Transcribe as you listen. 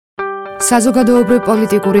საზოგადოებრივი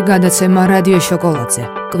პოლიტიკური გადაცემა რადიო შოკოლადზე.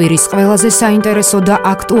 კვირის ყველაზე საინტერესო და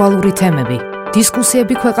აქტუალური თემები.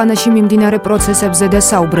 დისკუსიები ქვეყანაში მიმდინარე პროცესებზე და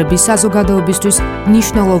საუბრები საზოგადოებისთვის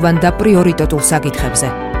მნიშვნელოვან და პრიორიტეტულ საკითხებზე.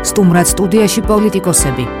 სტუმრად სტუდიაში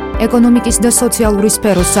პოლიტიკოსები, ეკონომიკის და სოციალური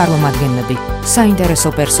სფეროს წარმომადგენლები, საინტერესო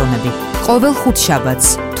პერსონები. ყოველ ხუთშაბათს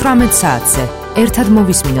 18 საათზე ერთად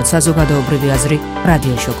მოვისმინოთ საზოგადოებრივი აზრი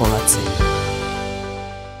რადიო შოკოლადზე.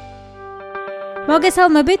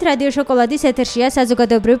 მოგესალმებით, რადიო შოკოლადის ეთერშია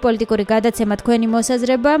საზოგადოებრივი პოლიტიკური გადაცემა თქვენი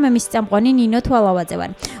მოსაზრება, მე მის წამყვანი ნინო თვალავაძე ვარ.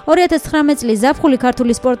 2019 წლის ზაფხული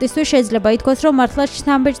ქართული სპორტისთვის შეიძლება ითქვას, რომ მართლა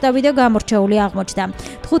შთამბეჭდავი და გამორჩეული აღმოჩნდა.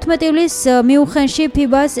 15 ივლისს მიუნხენში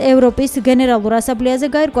ფიბას ევროპის გენერალურ ასამბლეაზე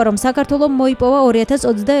გაირკვა, რომ საქართველომ მოიპოვა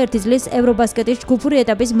 2021 წლის ევრობასკეტის ჯგუფური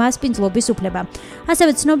ეტაპის მასპინძლობის უფლება.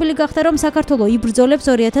 ასევე ცნობილი გახდა, რომ საქართველო იბრძოლებს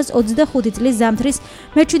 2025 წლის ზამთრის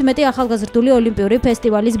მე-17 ახალგაზრდული ოლიმპიური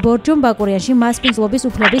ფესტივალის ბორჯომ ბაკურიანში მასპინძლობის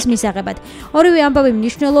უფლების მისაღებად. ორივე ამბავი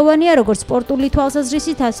მნიშვნელოვანია, როგორც სპორტული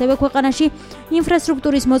თვალსაზრისით, ასევე ქვეყანაში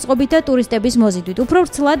ინფრასტრუქტურის მოწყობით და ტურისტების მოზიდვით. უფრო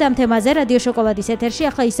ვრცლად ამ თემაზე რადიო შოკოლადის ეთერში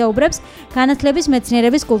ახლა ისაუბრებს განათლების,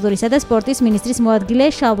 მეცნიერების, კულტურისა და სპორტის მინისტრის მოადგილე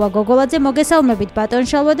შალვა გოგოლაძე. მოგესალმებით, ბატონ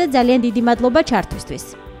შალვა და ძალიან დიდი მადლობა ჩართვისთვის.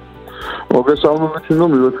 მოგესალმებით,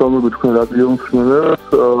 მივესალმებით თქვენ რადიო მსმენელს.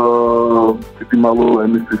 დიდი მადლობა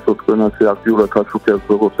მინისტრის თქვენაში აქტიურად აშუქებს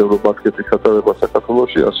როგორც ევრობასკეტის ჩატარება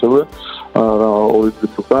საქართველოში, ასევე ორი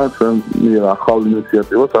წლის უკან ჩვენ ახალ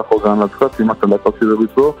ინიციატივას, ახალ განაცხადს იმასთან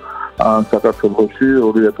დაკავშირებით, რომ საქართველოში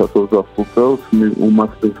 2025 წელს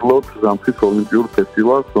უმასპინძლობს ზამთრის ოლიმპიურ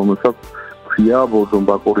ფესტივალს, რომელსაც ქვია ბორჯომ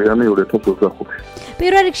ბაკურიანი 2025.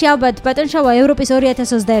 პირველ რიგში ალბათ ბატონ შალვა ევროპის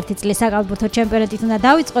 2021 წლის საკალბურთო ჩემპიონატით უნდა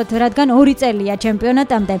დავიწყოთ, რადგან 2 წელია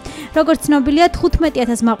ჩემპიონატამდე. როგორც ცნობილია,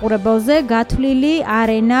 15,000 მაყურებელზე გათვლილი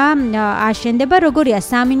არენა აშენდება. როგორია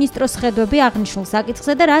სამინისტროს ხედვები აღნიშნულ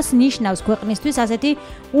საკითხზე და რას ნიშნავს ქვეყნისთვის ასეთი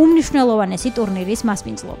უმნიშვნელოვანესი ტურნირის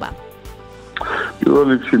მასპინძლობა? პირველ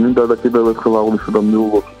რიგში მინდა და კიდევ ერთხელ აღვნიშნო და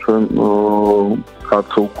მიულოთ ჩვენ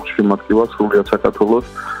ქართულ გულშემატკივარს სრულიად საქართველოს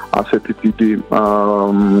ასეთი დიდი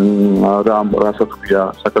რასაც ქვია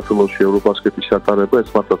საქართველოში ევრობასკეტის ჩატარება, ეს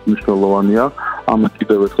მართლაც მნიშვნელოვანია. ამას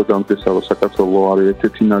კიდევ ერთხელ დამტკიცა, რომ საქართველო არის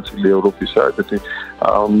ერთ-ერთი ნაწილი ევროპისა, ერთ-ერთი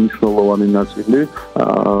მნიშვნელოვანი ნაწილი,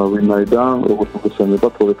 ვინაიდან როგორც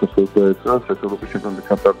მოგესალმებათ 2021 წელს ევროპის ჩემპიონატი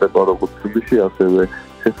ჩატარდება როგორც თბილისში, ასევე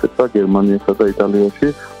ჩეხეთსა, გერმანიასა და იტალიაში.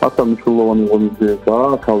 მართლა მნიშვნელოვანი ღონისძიებაა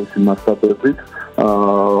თავისი მასშტაბებით.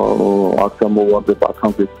 აქ გამოვარდება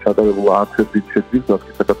აქამდე ჩატარებულა 10 შედის, რაც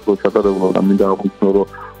საქართველოს ჩატარებულა და მინდა აღვნიშნო, რომ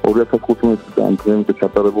 2015 წლიდან დღემდე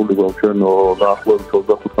ჩატარებული გვაქვს დაახლოებით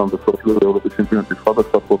 25-მდე მსოფლიო ევროპის ჩემპიონატი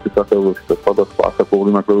სხვადასხვა სპორტის სახეობებში და სხვადასხვა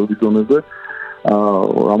ასაკობრივი ნაკრებების დონეზე.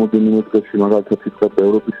 რამოდენიმე დღეში მაგალითად იწყება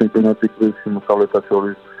ევროპის ჩემპიონატი კრივში, მოსავლეთა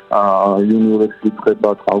შორის იუნიორებში იწყება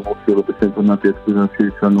წყალბურთის ევროპის ჩემპიონატი ესპანეთში,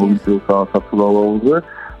 ჩვენ ოლიმპიურ საფეხბურთოზე.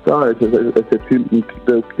 და ესეთი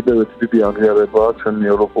კიდევ ერთი დიდი აღიარებაა ჩვენი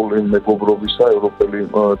ევროპული მეგობრობისა, ევროპელი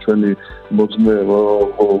ჩვენი მოძნე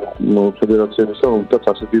ფედერაციებისა, რომელთაც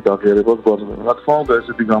ასეთი აღიარებას გვაძლევს. რა თქმა უნდა,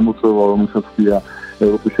 ესეთი გამოწვევა, რომელსაც ქვია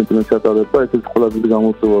ევროპის ჩემპიონატი ჩატარება, ეს ყველაზე დიდი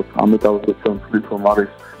გამოწვევა ამ ეტაპზე ჩვენ ვთვლით, რომ არის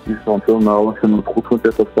ის, რომ ჩვენ ნავაშენოთ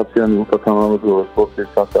 15,000 სტაციონარი ულტრათამამრავლო სპორტის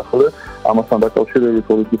სასახლე. ამასთან დაკავშირებით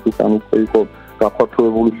ორი წლის უკან უკვე იყო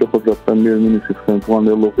გაფართოებული შეხვედრა პრემიერ-მინისტრის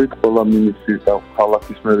ხელმძღვანელობით, ყველა მინისტრი და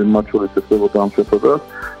ქალაქის მერი მათ შორის ესწრებოდა ამ შეხვედრას.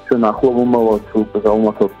 ჩვენ ახლო მომავალში უკვე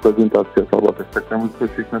გავუმართოთ პრეზენტაციას, ალბათ ეს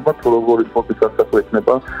სექტემბერში იქნება, თუ როგორი სპორტის სასახლე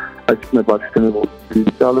იქნება აშენებული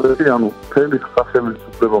დიალოგი, ანუ მთელი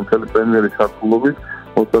სახელმწიფო, მთელი პრემიერის ჩართულობით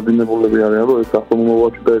მოწადინებულები არიან, რომ ეს ახლო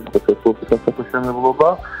მომავალში დაიწყოს სპორტის სასახლის მშენებლობა.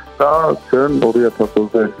 და ჩვენ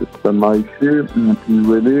 2021 წლის მაისში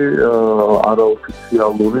პირველი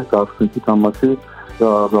არაოფიციალური გასხმით თამაში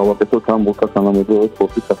გავაკეთოთ ამ ულტრათამამრავლო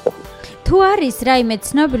სპორტის სასახლეს. თუ არის რაიმე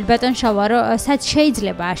ცნობილი ბატონ შალვა, რომ სადაც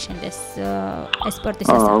შეიძლება აშენდეს ეს სპორტის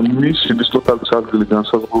სასახლე? მისი დისტოტალ ადგილი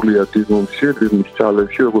განსაზღვრულია დიზმში, დიზმის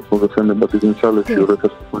ჩალებში, როგორც მოგესალმება დიზმის ჩალებში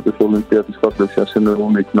 2015 ოლიმპიადის ფარგლებში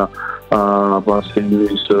აშენებული იქნა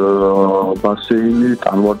ბასეინი,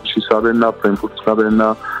 ტანვარჯიშის არენა, ფრენკფურტის არენა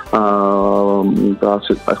და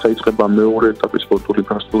ახლა იწყება მეორე ეტაპი სპორტული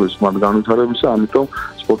ინფრასტრუქტურის განვითარებისა, ამიტომ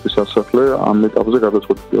სპორტის სასახლე ამ ეტაპზე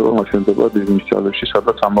გადაწყვეტილია, რომ აშენდება დიზმის ჩალებში,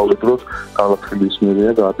 სადაც ამავე დროს განათლების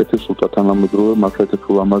მერია გააკეთეს ულტრათამამრავლო მართლაც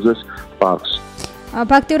ულამაზეს პარკს.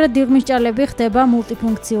 ფაქტიურად დიზმის ჩალები ხდება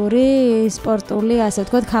მულტიფუნქციური სპორტული, ასე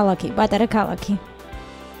ვთქვათ, ქალაქი, პატარა ქალაქი.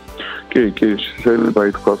 კი, შეიძლება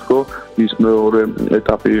ითქვას, რომ ის მეორე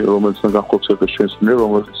ეტაპი, რომელიც განხორციელდეს ჩვენს მიერ,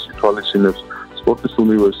 რომელიც ითვალისწინებს სპორტის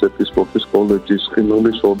უნივერსიტეტის, სპორტის კოლეჯის,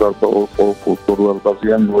 ხინულის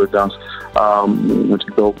ორდარბაზიან მოედანს,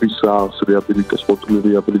 ჭიდაობის სპორტული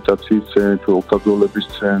რეაბილიტაციის ცენტრი, ოფთაბრძოლების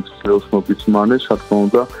ცენტრი, ლეოსნობის მანე, რა თქმა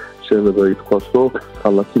უნდა, შეიძლება ითქვას, რომ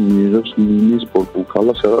ქალაქი მიიღებს მინი სპორტულ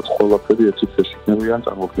ქალაქს, სადაც ყველაფერი ეციფრეს იქნებიან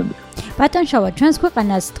წარმოქმნილი. ბატონ შალვა, ჩვენს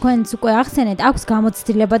ქვეყანას თქვენც უკვე ახსენეთ, აქვს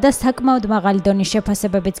გამოცდილება და საკმაოდ მაღალი დონის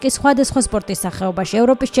შეფასებებიც კი სხვადასხვა სპორტის სახეობაში,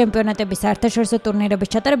 ევროპის ჩემპიონატების, საერთაშორისო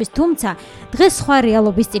ტურნირების ჩატარების, თუმცა დღეს სხვა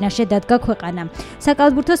რეალობის წინაშე დადგა ქვეყანა.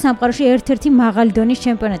 საკალათბურთო სამყაროში ერთ-ერთი მაღალი დონის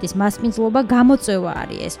ჩემპიონატის მასპინძლობა გამოწვევა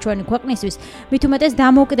არის ეს ჩვენი ქვეყნისთვის. მით უმეტეს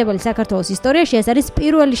დამოუკიდებელი საქართველოს ისტორიაში ეს არის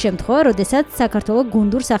პირველი შემთხვევა, როდესაც საქართველო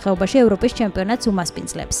გუნდურ სახეობაში ევროპის ჩემპიონატს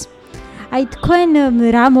უმასპინძლებს. აი თქვენ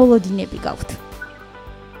რა მოლოდინები გაქვთ?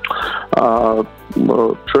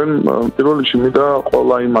 ჩვენ პირველ რიგში მინდა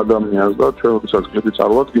ყველა იმ ადამიანს და ჩვენ როდესაც გვერდი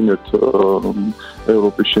წარვადგინეთ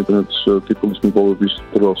ევროპის ჩემპიონატის ტიტულის მოპოვების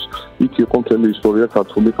დროს იქ იყო მთელი ისტორია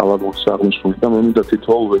ქართული კალათბურთის აღნიშნული და მე მინდა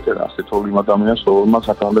თითოეულ ვეტერანს, თითოეულ იმ ადამიანს, რომელმაც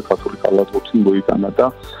აქამდე ქართული კალათბურთი მოიტანა და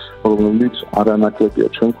რომელიც არანაკლებია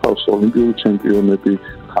ჩვენ გვყავს ოლიმპიური ჩემპიონები,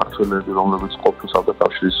 ქართველები, რომლებიც ყოფილ საბჭოთა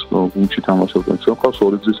გუნდში თამაშობდნენ, ჩვენ გვყავს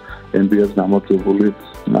ორიგზის NBA-ს გამარჯვებული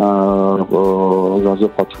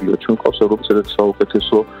გაზაფხულია, ჩვენ გვყავს ევროპის ერთ-ერთი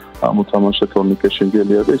საუკეთესო მოთამაშე თორნიკე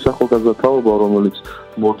შენგელია და ის ახალგაზრდა თაობა, რომელიც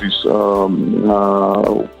მოდის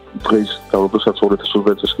დღეს და როდესაც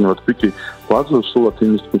 2020 წელს ვიქი, გვაძლევს სულად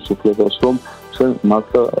იმისთვის უფლებას, რომ ჩვენ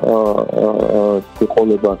მართლა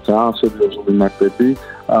გვეყოლება ძალიან სერიოზული ნაკრები,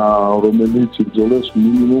 რომელიც იბრძოლებს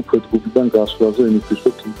მინიმუმ ფეთქუბიდან გასვლაზე იმისთვის,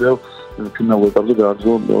 რომ კიდევ ფინალურ ეტაპზე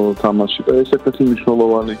გააგრძო თამაში და ეს ერთ-ერთი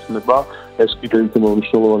მნიშვნელოვანი იქნება, ეს კიდევ იქნება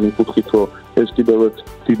მნიშვნელოვანი კუთხით, რომ ეს კიდევ ერთ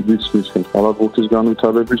დიდ ბიძს მისცემს კალათბურთის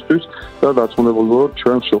განვითარებისთვის და დარწმუნებული ვარ,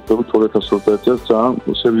 ჩვენ შევხვდებით 2020 წელს ძალიან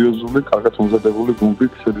სერიოზული, კარგად მომზადებული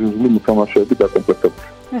გუნდით, სერიოზული მოთამაშეები დაკომპლექტებული.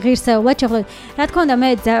 ღირსეულად შეხვდებით. Რა თქმა უნდა, მე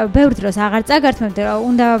ბევრ დროს აღარ წაგართმევთ,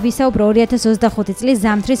 უნდა ვისაუბრო 2025 წლის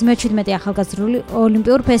ზამთრის მე-17 ახალგაზრდული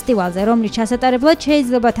ოლიმპიურ ფესტივალზე, რომლის ჩასატარებლად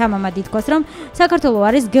შეიძლება თამამად ითქვას, რომ საქართველო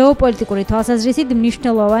არის გეოპოლიტიკური თვალსაზრისით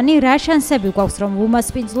მნიშვნელოვანი, რა შანსები გვაქვს, რომ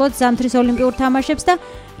ვუმასპინძლოთ ზამთრის ოლიმპიურ თამაშებს და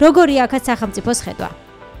როგორია აქაც სახელმწიფოს ხედვა?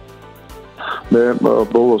 მე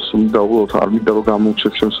ბოლოს დავუყოთ არ მინდა რომ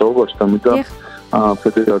გამოვჩეთ შემსაუბრში და მინდა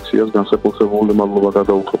ფედერაციას განსაკუთრებული მადლობა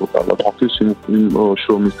გადაუხადო კალათბურთის იმ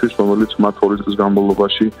შრომისთვის, რომელიც მათ 2 წლის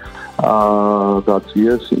განმავლობაში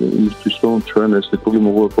გაწიეს იმისთვის, რომ ჩვენ ეს ტიტული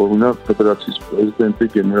მოგვეპოვნა ფედერაციის პრეზიდენტი,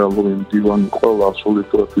 გენერალური მდივანი, ყველა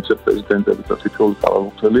აბსოლუტურად ვიცე-პრეზიდენტები და თითოეული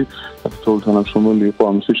კალათბურთელი და თითოეული თანამშრომელი იყო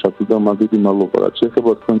ამისთვის შატო და მაგიდი მადლობა. რაც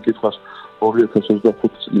შეეხება თქვენ კითხვას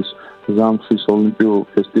 2025 წლის ზამთრის ოლიმპიურ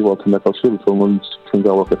ფესტივალთან დაკავშირებით, რომელიც ჩვენ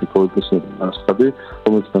გავაკეთეთ პროექტი,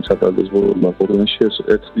 რომელიც ჩატარდეს ბოლოში, ეს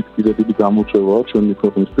ერთი გამოწვევაა ჩვენი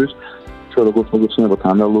ქვეყნისთვის. ჩვენ როგორც მოგეხსენებათ,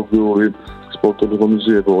 ანალოგიური სპორტული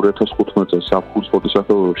ღონისძიება 2015 წელს საფეხბურთო სპორტის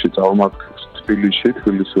სახეობებში წავმართეს თბილისში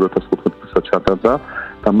 2015 წელს ჩატარდა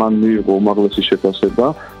და მან მიიღო უმაღლესი შეფასება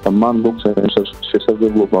და მან მოგცა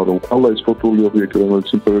შესაძლებლობა, რომ ყველა სპორტული ობიექტი, რომელიც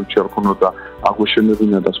იმ პროექტში არ ქონოდა,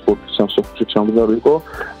 აღვეშენებინა და სპორტის სამსახურში ჩამდგარიყო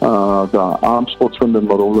და ამ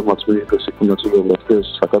სპორტსმენებმა, რომლებმაც მიიღეს მონაწილეობა დღეს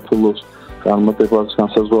საქართველოს განმარტებას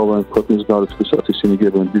განსაზღვრავენ ქვეყნის გარეთ, ისინი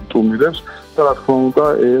იგებენ დიდ ტურნირებს და რა თქმა უნდა,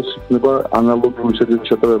 ეს იქნება ანალოგიური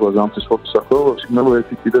შეჯიბრება ზამთრის სპორტის სახეობებში, იქნება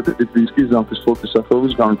ერთი კიდევ დიდი რისკი ზამთრის სპორტის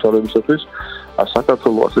სახეობის განვითარებისათვის.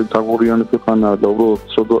 საქართველო ასე თაღურიანი ქვეყანაა და უბრალოდ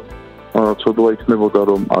ცოდვა იქნებოდა,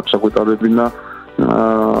 რომ აქ შეგვეტარებინა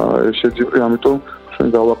ეს შეჯიბრი, ამიტომ ჩვენ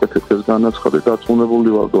გავაკეთეთ ეს განაცხადი და დარწმუნებული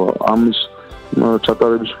ვარ, რომ ამის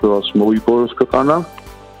ჩატარების ხელს მოიპოვოს ქვეყანა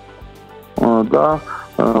და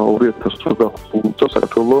 2025 წელს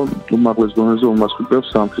საქართველო უმაღლეს დონეზე უმასპინძლებს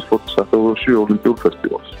ზამთრის სპორტის სახეობაში ოლიმპიურ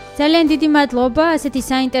ფესტივალს. ძალიან დიდი მადლობა ასეთი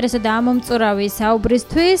საინტერესო და ამომწურავი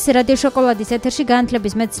საუბრისთვის. რადიო შოკოლადის ეთერში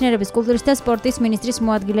განათლების, მეცნიერების, კულტურისა და სპორტის მინისტრის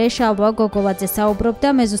მოადგილე შალვა გოგოლაძე საუბრობდა.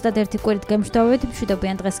 მე ზუსტად ერთი კვირით გემშვიდობებით,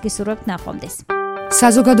 მშვიდობიან დღეს გისურვებთ ნახვამდის.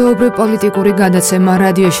 საზოგადოებრივი პოლიტიკური გადაცემა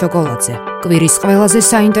რადიო შოკოლადზე. კვირის ყველაზე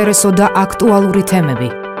საინტერესო და აქტუალური თემები.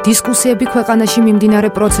 დისკუსიები ქვეყანაში მიმდინარე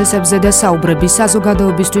პროცესებზე და საუბრები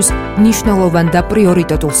საზოგადოებისთვის მნიშვნელოვან და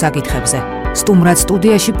პრიორიტეტულ საკითხებზე. სტუმრად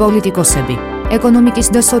სტუდიაში პოლიტიკოსები, ეკონომიკის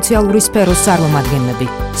და სოციალური სფეროს წარმომადგენლები,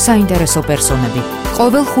 საინტერესო პერსონები.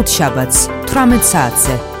 ყოველ ხუთშაბათს 18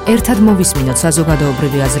 საათზე ერთად მოვისმინოთ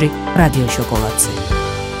საზოგადოებრივი აზრი რადიო შოკოლადზე.